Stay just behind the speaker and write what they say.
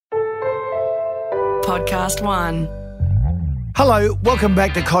Podcast One. Hello, welcome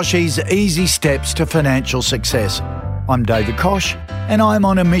back to Kochie's Easy Steps to Financial Success. I'm David Koch, and I'm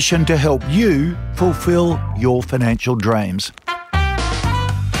on a mission to help you fulfil your financial dreams.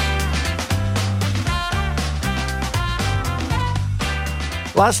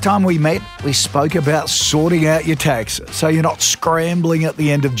 Last time we met, we spoke about sorting out your tax so you're not scrambling at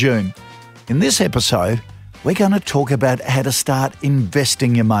the end of June. In this episode, we're going to talk about how to start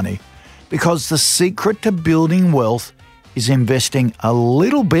investing your money, because the secret to building wealth is investing a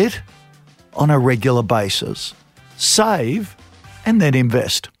little bit on a regular basis. Save and then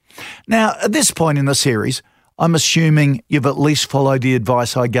invest. Now, at this point in the series, I'm assuming you've at least followed the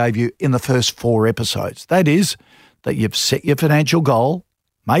advice I gave you in the first 4 episodes. That is, that you've set your financial goal,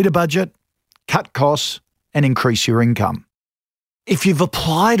 made a budget, cut costs, and increase your income. If you've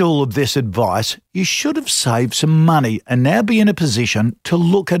applied all of this advice, you should have saved some money and now be in a position to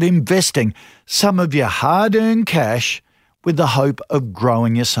look at investing some of your hard-earned cash with the hope of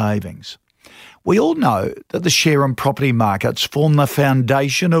growing your savings. We all know that the share and property markets form the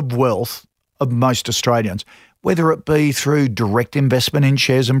foundation of wealth of most Australians, whether it be through direct investment in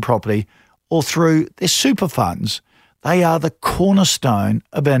shares and property or through their super funds. They are the cornerstone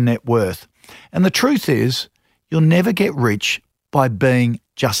of our net worth. And the truth is, you'll never get rich by being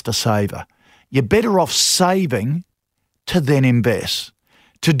just a saver. You're better off saving to then invest.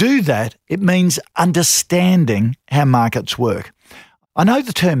 To do that, it means understanding how markets work. I know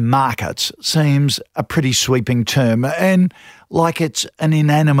the term markets seems a pretty sweeping term and like it's an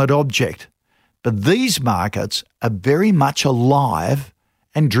inanimate object, but these markets are very much alive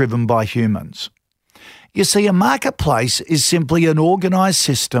and driven by humans. You see, a marketplace is simply an organised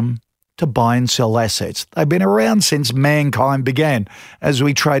system to buy and sell assets. They've been around since mankind began, as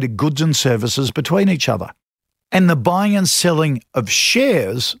we traded goods and services between each other. And the buying and selling of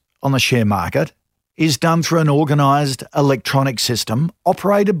shares on the share market is done through an organised electronic system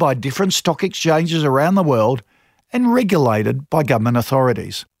operated by different stock exchanges around the world and regulated by government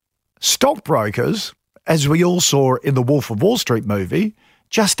authorities. Stockbrokers, as we all saw in the Wolf of Wall Street movie,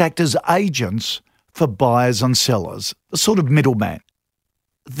 just act as agents for buyers and sellers, the sort of middleman.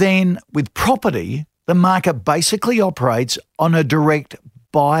 Then, with property, the market basically operates on a direct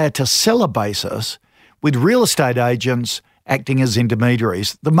buyer-to-seller basis, with real estate agents acting as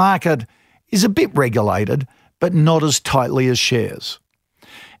intermediaries. The market is a bit regulated, but not as tightly as shares.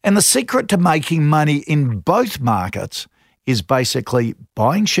 And the secret to making money in both markets is basically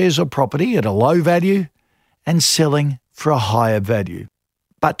buying shares or property at a low value and selling for a higher value.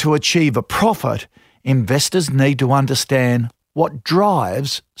 But to achieve a profit, investors need to understand what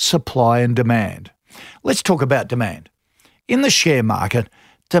drives supply and demand. Let's talk about demand. In the share market,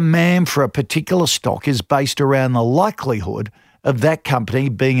 demand for a particular stock is based around the likelihood of that company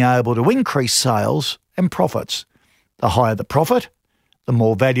being able to increase sales and profits. The higher the profit, the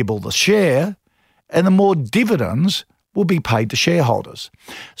more valuable the share, and the more dividends will be paid to shareholders.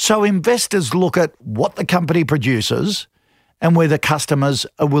 So investors look at what the company produces and whether customers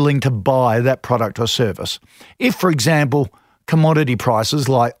are willing to buy that product or service. If, for example, commodity prices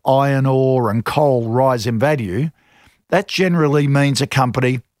like iron ore and coal rise in value, that generally means a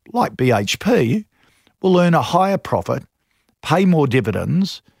company like BHP will earn a higher profit, pay more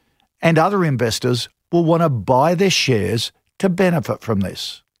dividends, and other investors will want to buy their shares to benefit from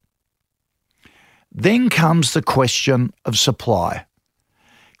this. Then comes the question of supply.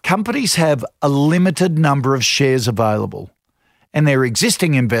 Companies have a limited number of shares available, and their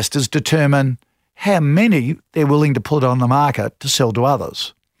existing investors determine how many they're willing to put on the market to sell to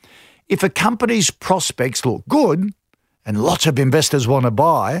others. If a company's prospects look good and lots of investors want to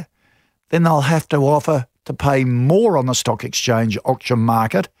buy, then they'll have to offer to pay more on the stock exchange auction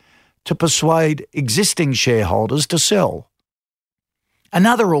market to persuade existing shareholders to sell.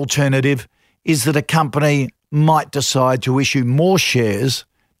 Another alternative is that a company might decide to issue more shares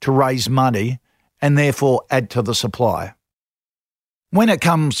to raise money and therefore add to the supply. When it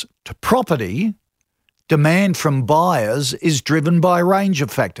comes to property, demand from buyers is driven by a range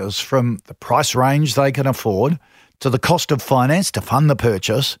of factors, from the price range they can afford to the cost of finance to fund the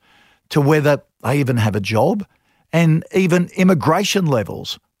purchase, to whether they even have a job, and even immigration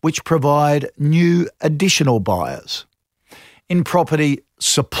levels, which provide new additional buyers. In property,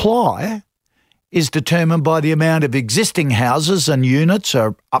 supply is determined by the amount of existing houses and units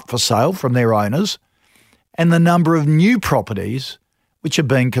are up for sale from their owners and the number of new properties which are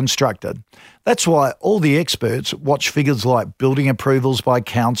being constructed. That's why all the experts watch figures like building approvals by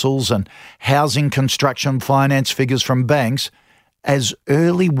councils and housing construction finance figures from banks as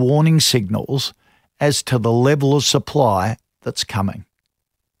early warning signals as to the level of supply that's coming.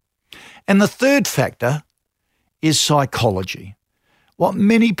 And the third factor is psychology. What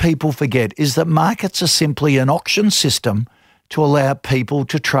many people forget is that markets are simply an auction system to allow people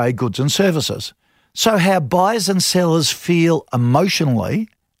to trade goods and services. So how buyers and sellers feel emotionally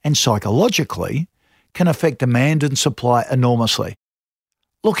and psychologically can affect demand and supply enormously.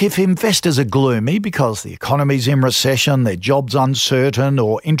 Look, if investors are gloomy because the economy's in recession, their job's uncertain,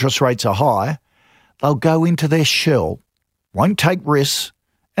 or interest rates are high, they'll go into their shell, won't take risks,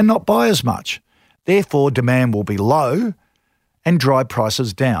 and not buy as much. Therefore, demand will be low and drive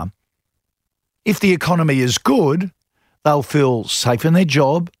prices down. If the economy is good, they'll feel safe in their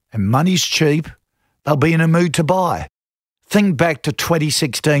job and money's cheap. They'll be in a mood to buy. Think back to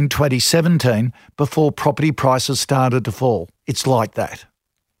 2016, 2017, before property prices started to fall. It's like that.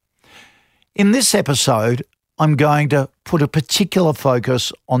 In this episode, I'm going to put a particular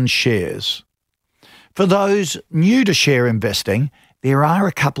focus on shares. For those new to share investing, there are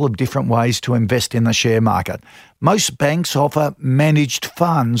a couple of different ways to invest in the share market. Most banks offer managed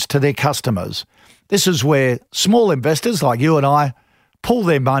funds to their customers. This is where small investors like you and I pull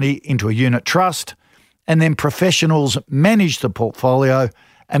their money into a unit trust, and then professionals manage the portfolio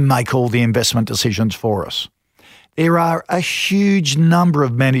and make all the investment decisions for us. There are a huge number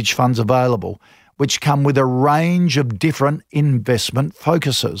of managed funds available, which come with a range of different investment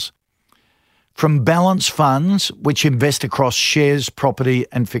focuses. From balanced funds, which invest across shares, property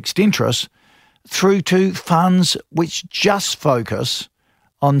and fixed interest, through to funds which just focus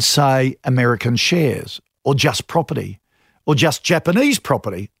on, say, American shares, or just property, or just Japanese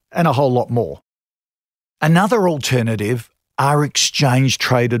property, and a whole lot more. Another alternative are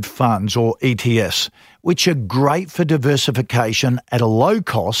exchange-traded funds, or ETFs, which are great for diversification at a low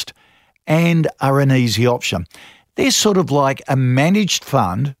cost and are an easy option. They're sort of like a managed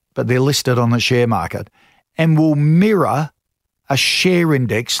fund, but they're listed on the share market and will mirror a share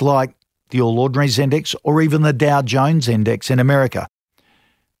index like the All Ordinaries Index or even the Dow Jones Index in America.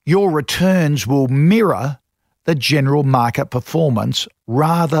 Your returns will mirror the general market performance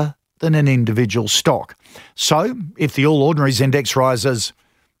rather than an individual stock. So if the All Ordinaries Index rises,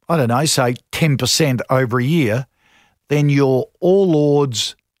 say 10% over a year, then your All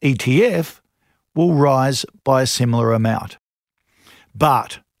Ords ETF will rise by a similar amount.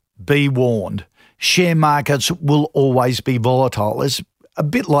 But be warned, share markets will always be volatile. It's a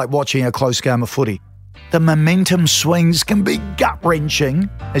bit like watching a close game of footy. The momentum swings can be gut-wrenching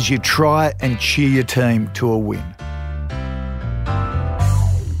as you try and cheer your team to a win.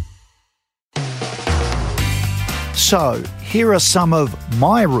 So, here are some of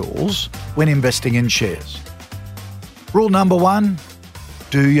my rules when investing in shares. Rule number 1,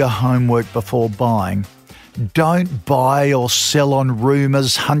 do your homework before buying. Don't buy or sell on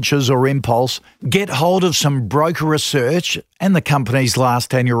rumours, hunches or impulse. Get hold of some broker research and the company's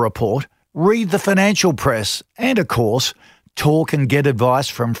last annual report. Read the financial press and, of course, talk and get advice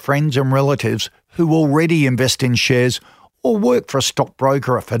from friends and relatives who already invest in shares or work for a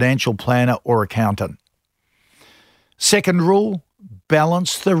stockbroker, a financial planner or accountant. Second rule,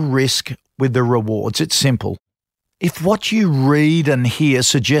 balance the risk with the rewards. It's simple. If what you read and hear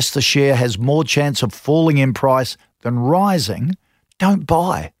suggests the share has more chance of falling in price than rising, don't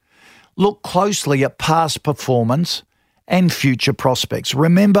buy. Look closely at past performance and future prospects.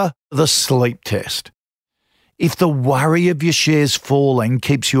 Remember the sleep test. If the worry of your shares falling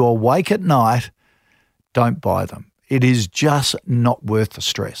keeps you awake at night, don't buy them. It is just not worth the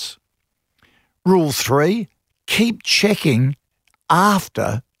stress. Rule 3, keep checking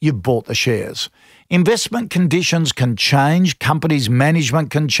after you've bought the shares. Investment conditions can change, companies'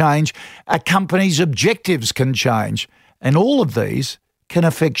 management can change, a company's objectives can change, and all of these can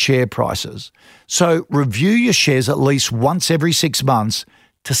affect share prices. So review your shares at least once every 6 months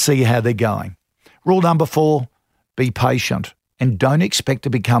to see how they're going. Rule number 4, be patient and don't expect to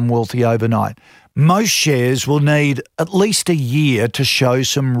become wealthy overnight. Most shares will need at least a year to show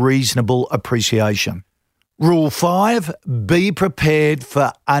some reasonable appreciation. Rule 5, be prepared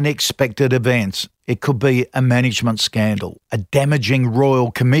for unexpected events. It could be a management scandal, a damaging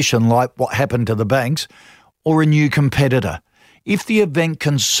royal commission like what happened to the banks, or a new competitor. If the event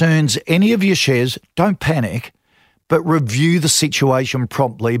concerns any of your shares, don't panic, but review the situation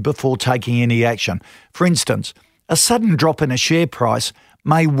promptly before taking any action. For instance, a sudden drop in a share price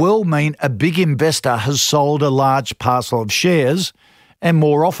may well mean a big investor has sold a large parcel of shares, and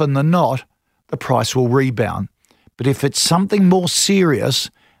more often than not, the price will rebound. But if it's something more serious,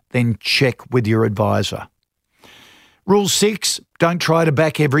 then check with your advisor. Rule 6, don't try to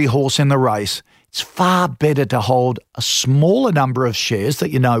back every horse in the race. It's far better to hold a smaller number of shares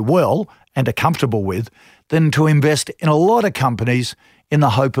that you know well and are comfortable with than to invest in a lot of companies in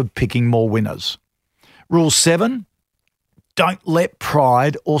the hope of picking more winners. Rule 7, don't let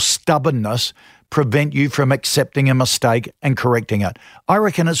pride or stubbornness prevent you from accepting a mistake and correcting it. I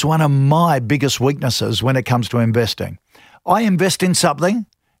reckon it's one of my biggest weaknesses when it comes to investing. I invest in something,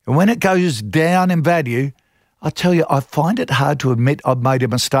 and when it goes down in value, I tell you, I find it hard to admit I've made a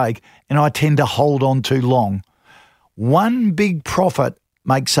mistake, and I tend to hold on too long. One big profit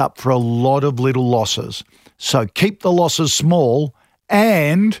makes up for a lot of little losses. So keep the losses small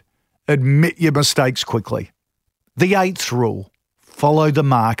and admit your mistakes quickly. The 8th rule, follow the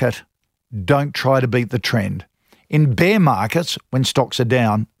market. Don't try to beat the trend. In bear markets, when stocks are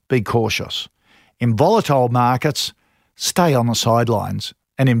down, be cautious. In volatile markets, stay on the sidelines.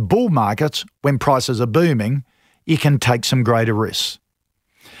 And in bull markets, when prices are booming, you can take some greater risks.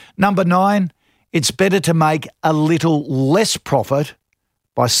 Number 9, it's better to make a little less profit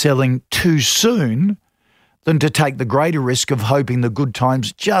by selling too soon than to take the greater risk of hoping the good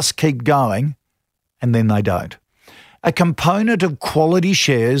times just keep going and then they don't. A component of quality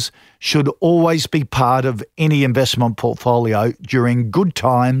shares should always be part of any investment portfolio during good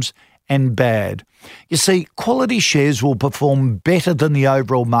times and bad. You see, quality shares will perform better than the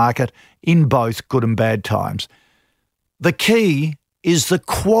overall market in both good and bad times. The key is the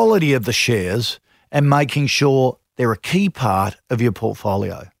quality of the shares and making sure they're a key part of your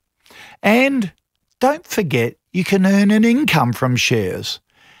portfolio. And don't forget, you can earn an income from shares.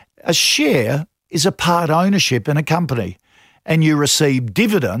 A share is a part ownership in a company, and you receive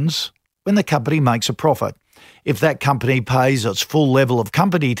dividends when the company makes a profit. If that company pays its full level of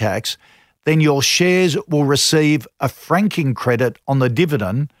company tax, then your shares will receive a franking credit on the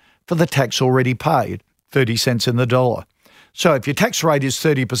dividend for the tax already paid, 30 cents in the dollar. So if your tax rate is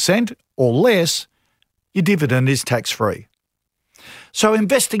 30% or less, your dividend is tax-free. So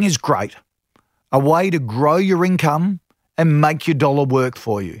investing is great, a way to grow your income and make your dollar work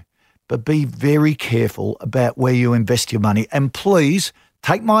for you. But be very careful about where you invest your money. And please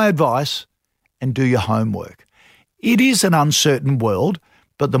take my advice and do your homework. It is an uncertain world,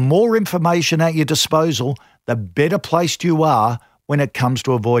 but the more information at your disposal, the better placed you are when it comes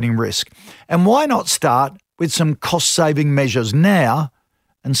to avoiding risk. And why not start with some cost-saving measures now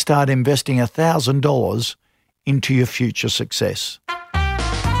and start investing $1,000 into your future success?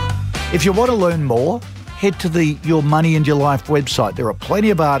 If you want to learn more, head to the Your Money and Your Life website. There are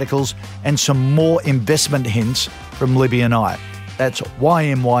plenty of articles and some more investment hints from Libby and I. That's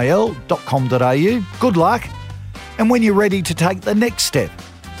ymyl.com.au. Good luck. And when you're ready to take the next step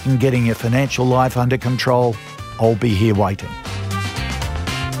in getting your financial life under control, I'll be here waiting.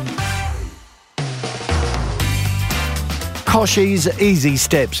 Kochie's Easy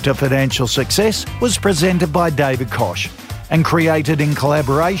Steps to Financial Success was presented by David Kochie and created in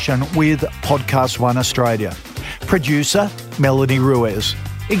collaboration with Podcast One Australia. Producer, Melanie Ruiz.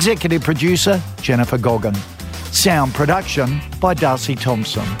 Executive producer, Jennifer Goggin. Sound production by Darcy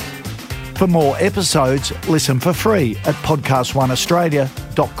Thompson. For more episodes, listen for free at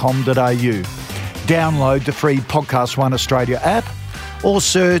podcastoneaustralia.com.au. Download the free Podcast One Australia app or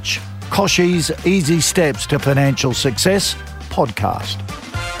search Kochie's Easy Steps to Financial Success podcast.